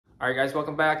All right, guys,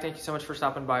 welcome back. Thank you so much for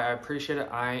stopping by. I appreciate it.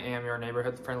 I am your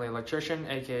neighborhood friendly electrician,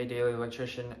 aka Daily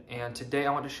Electrician, and today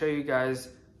I want to show you guys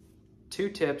 2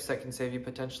 tips that can save you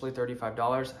potentially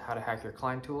 $35, how to hack your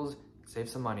Klein tools, save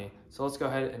some money. So let's go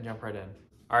ahead and jump right in.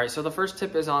 All right, so the first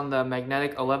tip is on the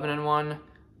magnetic 11-in-1,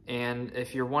 and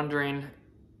if you're wondering,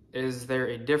 is there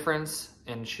a difference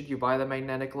and should you buy the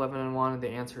magnetic 11-in-1? The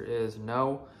answer is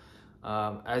no.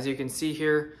 As you can see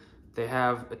here, they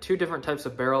have 2 different types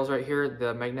of barrels right here.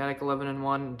 The magnetic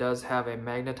 11-in-1 does have a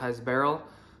magnetized barrel,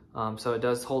 so it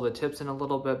does hold the tips in a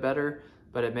little bit better,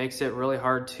 but it makes it really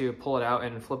hard to pull it out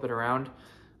and flip it around.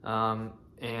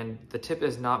 And the tip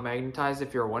is not magnetized.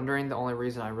 If you're wondering, the only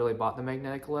reason I really bought the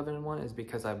magnetic 11-in-1 is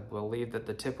because I believe that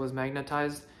the tip was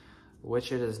magnetized,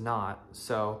 which it is not.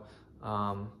 So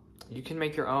you can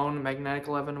make your own magnetic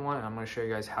 11-in-1, and I'm going to show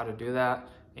you guys how to do that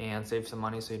and save some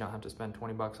money so you don't have to spend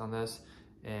 20 bucks on this.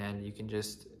 And you can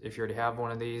just, if you already have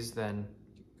one of these, then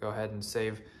go ahead and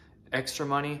save extra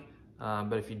money.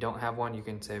 But if you don't have one, you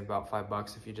can save about 5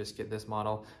 bucks if you just get this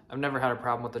model. I've never had a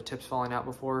problem with the tips falling out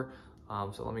before.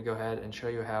 So let me go ahead and show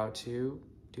you how to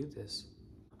do this.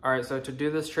 All right, so to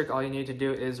do this trick, all you need to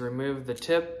do is remove the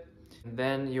tip.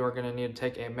 Then you are gonna need to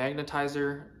take a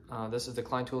magnetizer. This is the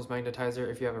Klein Tools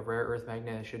magnetizer. If you have a rare earth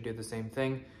magnet, it should do the same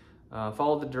thing.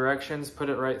 Follow the directions, put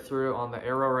it right through on the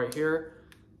arrow right here.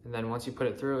 And then once you put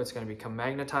it through, it's going to become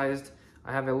magnetized.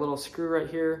 I have a little screw right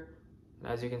here.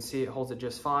 And as you can see, it holds it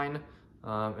just fine.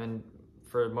 And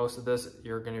for most of this,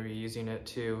 you're going to be using it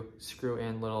to screw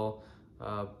in little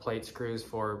plate screws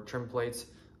for trim plates,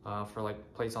 for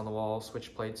like plates on the wall,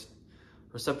 switch plates,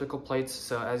 receptacle plates.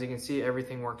 So as you can see,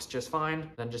 everything works just fine.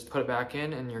 Then just put it back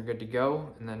in and you're good to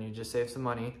go. And then you just save some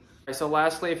money. So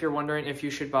lastly, if you're wondering if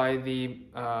you should buy the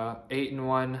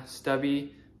 8-in-1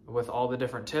 stubby with all the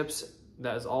different tips,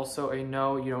 that is also a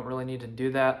no. You don't really need to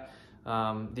do that.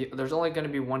 There's only going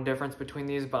to be one difference between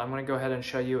these, but I'm going to go ahead and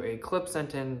show you a clip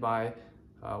sent in by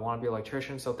Wannabe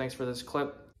Electrician. So thanks for this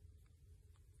clip.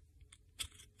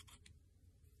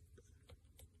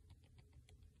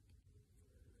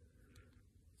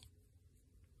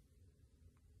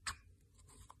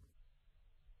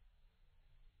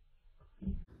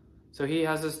 So he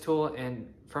has this tool,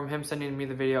 and from him sending me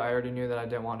the video, I already knew that I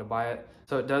didn't want to buy it.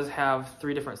 So it does have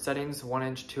 3 different settings, 1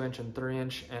 inch, 2 inch, and 3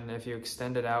 inch. And if you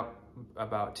extend it out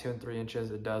about 2 and 3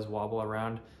 inches, it does wobble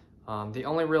around. The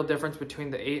only real difference between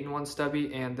the 8-in-1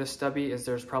 stubby and this stubby is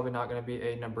there's probably not going to be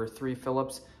a number 3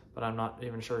 Phillips, but I'm not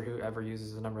even sure who ever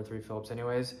uses the number 3 Phillips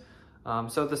anyways.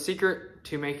 So the secret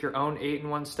to make your own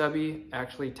 8-in-1 stubby,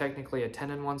 actually technically a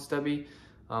 10-in-1 stubby,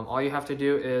 all you have to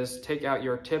do is take out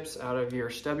your tips out of your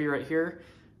stubby right here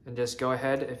and just go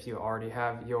ahead, if you already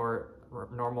have your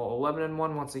normal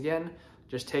 11-in-1, once again,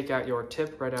 just take out your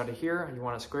tip right out of here. You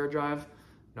want a square drive,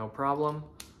 no problem.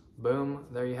 Boom,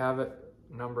 there you have it.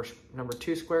 Number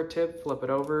 2 square tip, flip it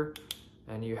over,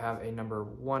 and you have a number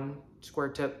 1 square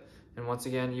tip. And once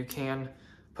again, you can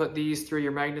put these through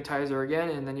your magnetizer again,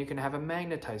 and then you can have a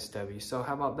magnetized stubby. So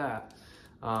how about that?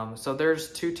 So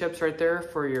there's 2 tips right there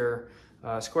for your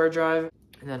square drive.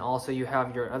 And then also you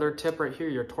have your other tip right here,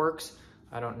 your Torx.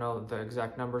 I don't know the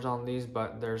exact numbers on these,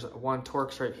 but there's 1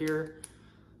 Torx right here.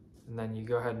 And then you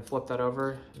go ahead and flip that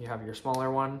over. You have your smaller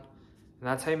one. And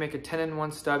that's how you make a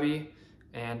 10-in-1 stubby.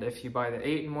 And if you buy the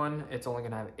 8-in-1, it's only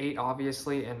gonna have 8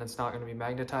 obviously, and it's not gonna be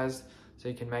magnetized. So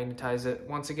you can magnetize it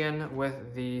once again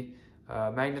with the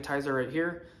magnetizer right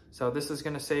here. So this is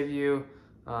gonna save you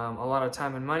a lot of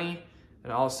time and money,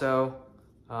 and also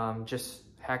just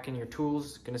hacking your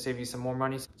tools, gonna save you some more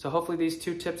money. So hopefully these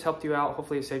 2 tips helped you out.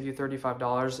 Hopefully it saved you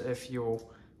 $35 if you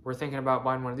were thinking about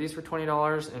buying one of these for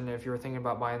 $20, and if you were thinking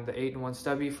about buying the 8-in-1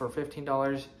 stubby for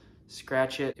 $15,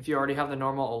 scratch it. If you already have the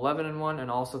normal 11-in-1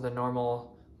 and also the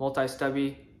normal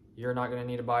multi-stubby, you're not gonna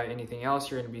need to buy anything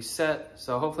else. You're gonna be set.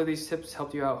 So hopefully these tips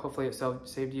helped you out. Hopefully it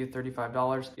saved you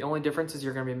 $35. The only difference is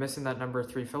you're gonna be missing that number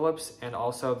 3 Phillips, and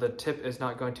also the tip is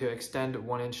not going to extend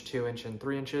 1 inch, 2 inch, and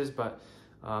 3 inches, but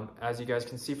as you guys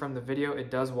can see from the video,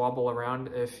 it does wobble around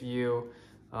if you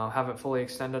have it fully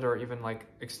extended or even like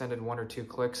extended 1 or 2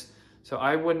 clicks. So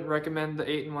I wouldn't recommend the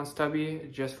 8-in-1 stubby,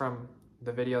 just from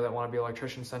the video that Wannabe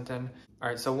Electrician sent in. All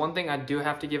right, so one thing I do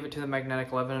have to give it to the magnetic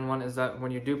 11-in-1 is that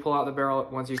when you do pull out the barrel,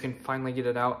 once you can finally get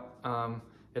it out,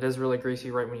 it is really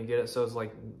greasy right when you get it, so it's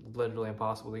like literally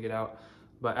impossible to get out.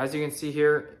 But as you can see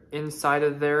here, inside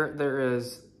of there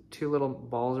is 2 little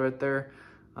balls right there.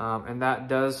 And that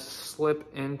does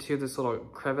slip into this little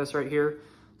crevice right here.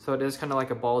 So it is kind of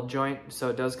like a ball joint. So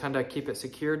it does kind of keep it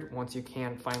secured once you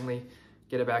can finally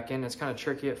get it back in. It's kind of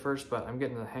tricky at first, but I'm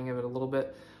getting the hang of it a little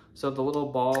bit. So the little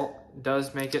ball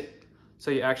does make it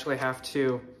so you actually have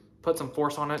to put some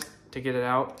force on it to get it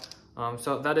out.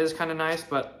 So that is kind of nice,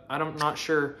 but I'm not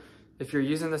sure if you're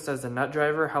using this as a nut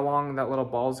driver, how long that little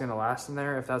ball is gonna last in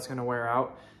there. If that's gonna wear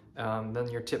out, then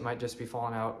your tip might just be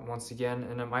falling out once again,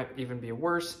 and it might even be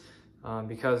worse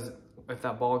because if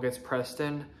that ball gets pressed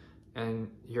in and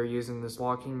you're using this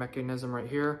locking mechanism right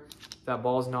here, if that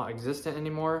ball is not existent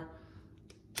anymore,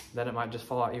 then it might just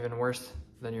fall out even worse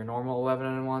than your normal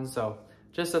 11-in-1. So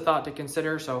just a thought to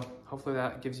consider. So hopefully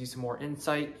that gives you some more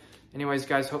insight. Anyways,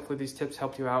 guys, hopefully these tips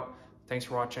helped you out. Thanks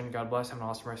for watching. God bless. Have an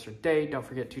awesome rest of your day. Don't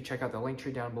forget to check out the link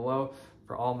tree down below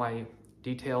for all my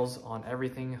details on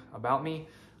everything about me.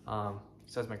 It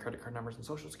says my credit card numbers and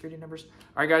social security numbers.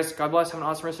 All right, guys, God bless. Have an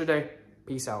awesome rest of your day.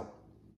 Peace out.